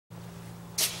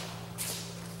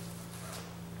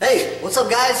Hey, what's up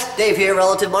guys? Dave here,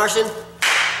 Relative Martian.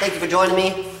 Thank you for joining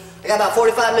me. I got about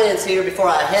 45 minutes here before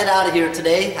I head out of here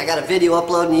today. I got a video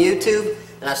uploading to YouTube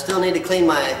and I still need to clean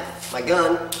my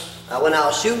gun. I went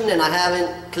out shooting and I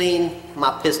haven't cleaned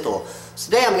my pistol.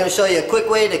 So today I'm going to show you a quick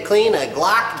way to clean a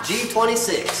Glock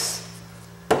G26.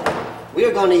 We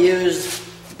are going to use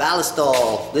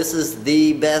Ballistol. This is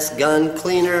the best gun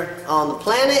cleaner on the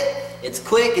planet. It's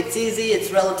quick, it's easy,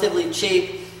 it's relatively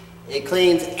cheap. It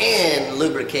cleans and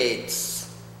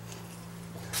lubricates.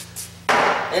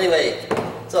 Anyway,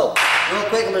 so real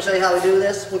quick I'm going to show you how we do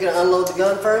this. We're going to unload the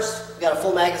gun first. We've got a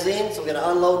full magazine, so we're going to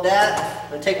unload that.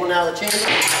 I'm going to take one out of the chamber.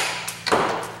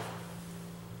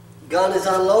 Gun is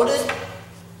unloaded.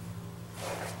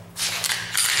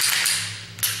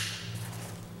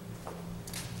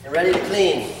 And ready to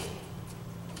clean.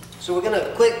 So we're going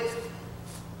to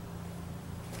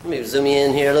let me zoom you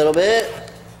in here a little bit.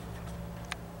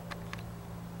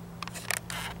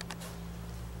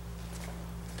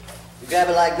 You grab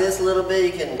it like this a little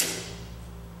bit, you can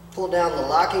pull down the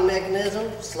locking mechanism,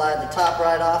 slide the top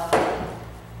right off.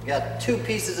 You got two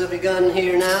pieces of your gun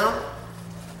here now.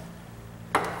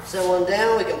 Set one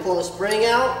down, we can pull the spring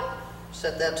out,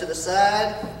 set that to the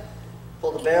side,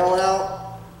 pull the barrel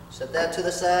out, set that to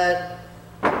the side,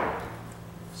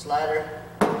 slider,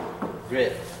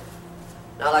 grip.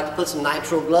 Now I like to put some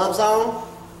nitro gloves on.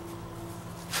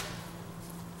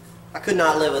 I could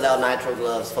not live without nitro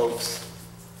gloves, folks.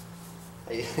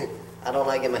 I don't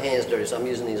like getting my hands dirty, so I'm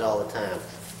using these all the time.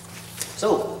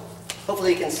 So,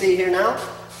 hopefully you can see here now.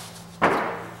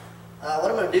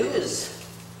 What I'm going to do is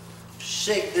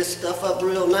shake this stuff up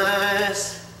real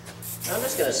nice. I'm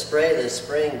just going to spray this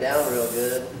spring down real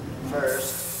good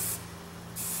first.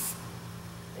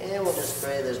 And we'll just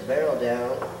spray this barrel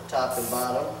down, top and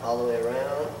bottom, all the way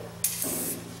around.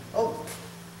 Oh!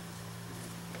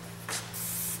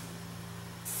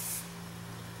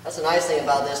 That's the nice thing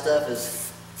about this stuff is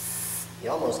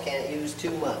you almost can't use too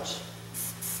much.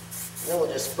 And then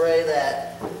we'll just spray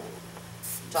that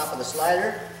top of the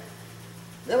slider.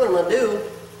 Then what I'm going to do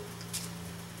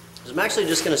is I'm actually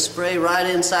just going to spray right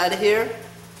inside of here.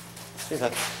 See if I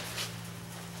can.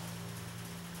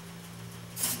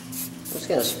 I'm just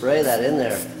going to spray that in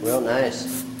there real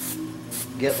nice.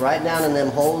 Get right down in them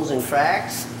holes and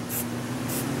cracks.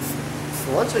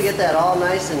 And once we get that all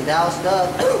nice and doused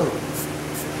up,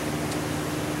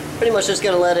 pretty much just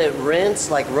going to let it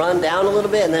rinse, like run down a little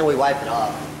bit, and then we wipe it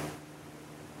off.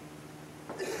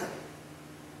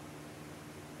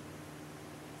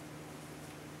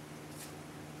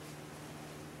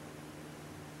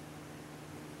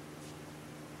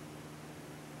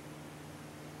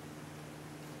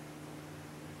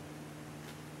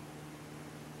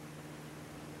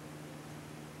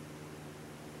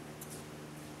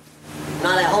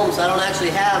 Not at home, so I don't actually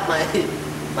have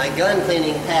my gun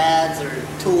cleaning pads or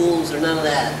tools or none of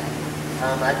that.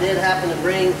 I did happen to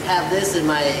have this in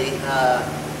my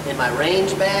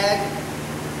range bag,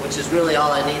 which is really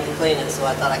all I need to clean it, so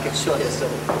I thought I could show you. So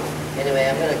anyway,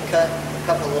 I'm going to cut a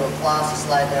couple little cloths to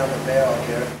slide down the barrel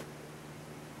here.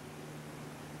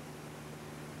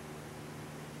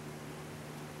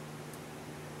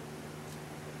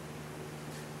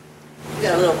 We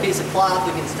got a little piece of cloth,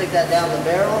 we can stick that down the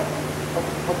barrel.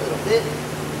 Hope it'll fit.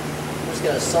 I'm just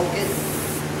going to soak it.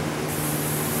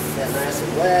 Get that nice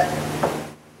and wet.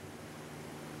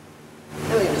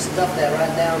 Then we can just stuff that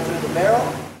right down through the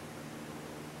barrel.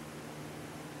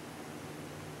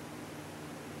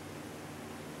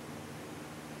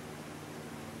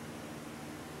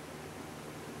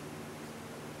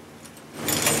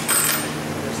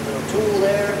 There's a little tool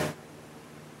there.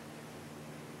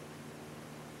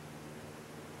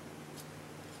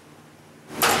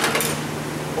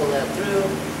 Pull that through.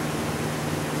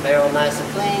 Barrel nice and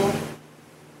clean.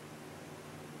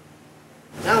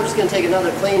 Now I'm just going to take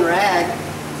another clean rag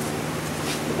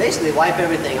and basically wipe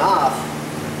everything off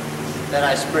that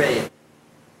I sprayed.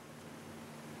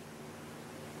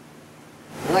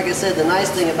 And like I said, the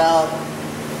nice thing about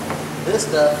this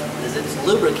stuff is it's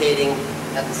lubricating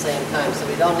at the same time, so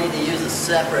we don't need to use a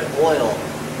separate oil.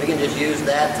 We can just use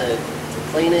that to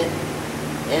clean it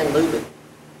and lube it.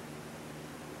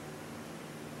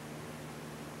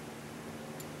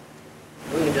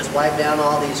 We can just wipe down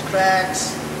all these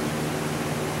cracks.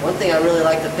 One thing I really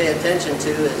like to pay attention to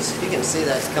is, you can see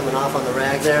that's coming off on the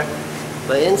rag there,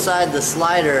 but inside the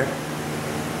slider,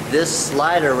 this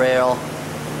slider rail,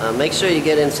 make sure you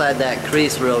get inside that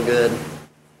crease real good.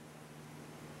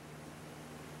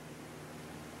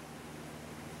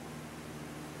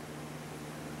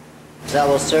 That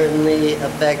will certainly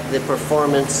affect the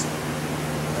performance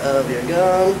of your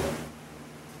gun.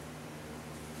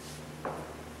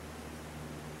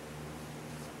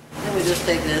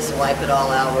 just take this and wipe it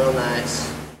all out real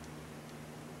nice.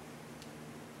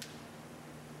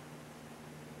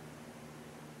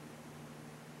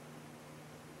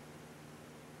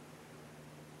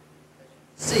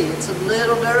 See, it's a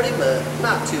little dirty, but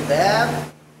not too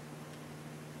bad.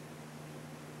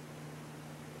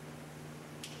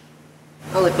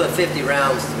 I only put 50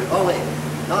 rounds through. Oh wait,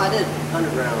 no, I did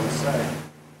 100 rounds, sorry.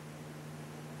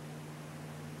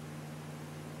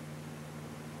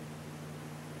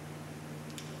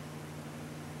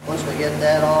 Once we get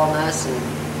that all nice and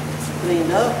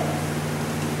cleaned up,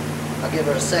 I'll give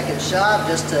her a second shot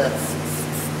just to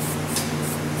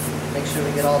make sure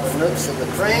we get all the nooks and the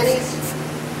crannies.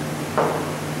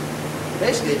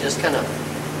 Basically just kind of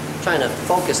trying to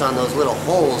focus on those little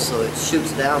holes so it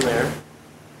shoots down there.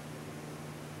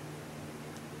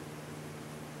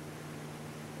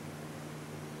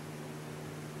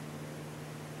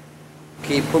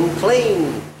 Keep them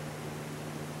clean.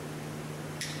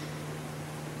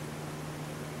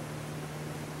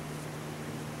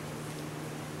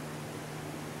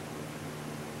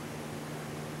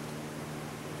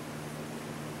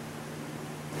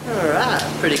 Alright,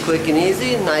 pretty quick and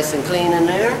easy, nice and clean in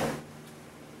there.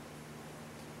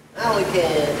 Now we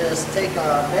can just take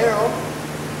our barrel,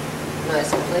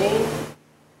 nice and clean.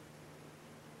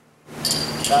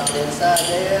 Drop it inside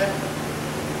there.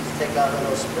 Take out a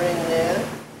little spring there.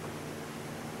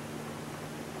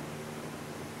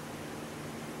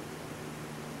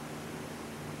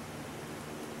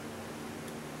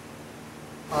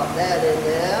 Pop that in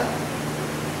there.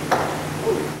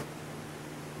 Ooh.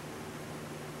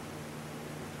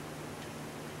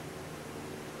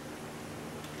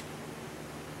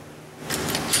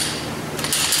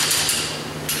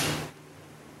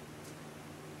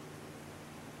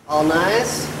 All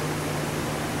nice.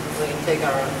 We can take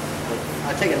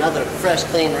I take another fresh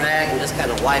clean rag and just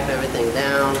kind of wipe everything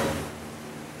down.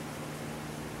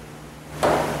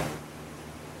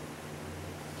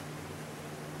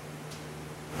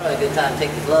 Probably a good time to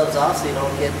take the gloves off so you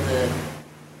don't get the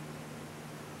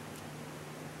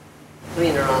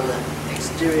cleaner on the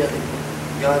exterior of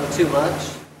the gun too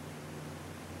much.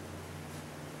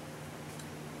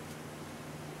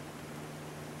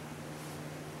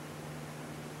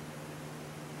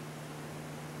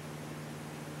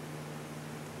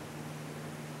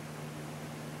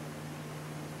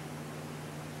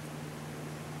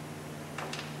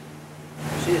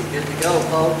 She's good to go,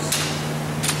 folks.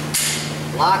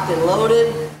 Locked and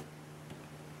loaded.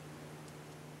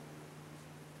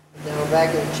 Now we're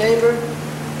back in the chamber.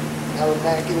 Now we're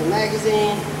back in the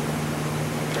magazine.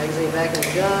 Magazine back in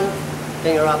the gun.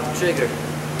 Finger off the trigger.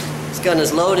 This gun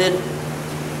is loaded,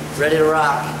 ready to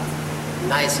rock.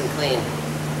 Nice and clean.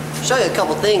 I'll show you a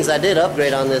couple things I did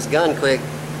upgrade on this gun quick.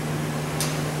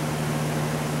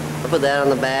 I put that on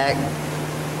the back.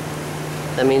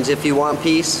 That means if you want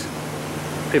peace,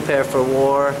 prepare for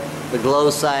war. The glow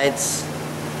sights.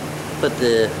 Put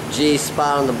the G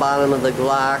spot on the bottom of the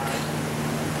Glock.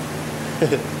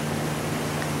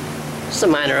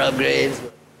 Some minor upgrades.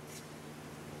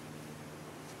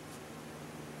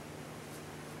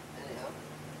 Anyhow.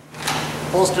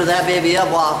 Holster that baby up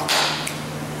while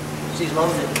she's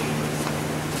loaded.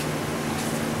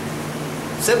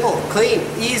 Simple, clean,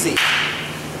 easy.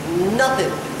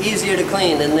 Nothing easier to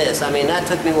clean than this. I mean, that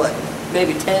took me what?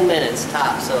 Maybe 10 minutes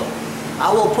top. So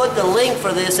I will put the link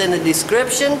for this in the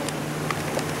description.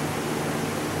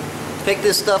 Pick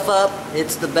this stuff up.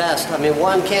 It's the best. I mean,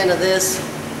 one can of this,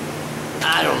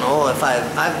 I don't know if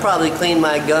I've probably cleaned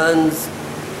my guns.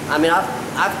 I mean,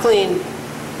 I've cleaned,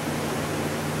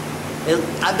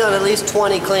 I've done at least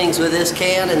 20 cleans with this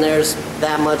can, and there's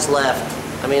that much left.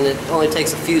 I mean, it only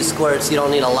takes a few squirts. You don't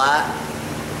need a lot,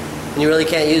 and you really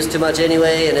can't use too much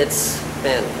anyway, and it's,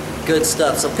 man, good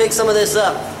stuff. So pick some of this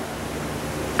up.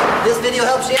 If this video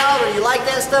helps you out or you like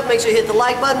that stuff, make sure you hit the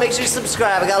like button, make sure you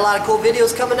subscribe. I got a lot of cool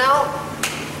videos coming out.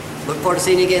 Look forward to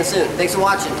seeing you again soon. Thanks for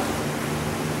watching.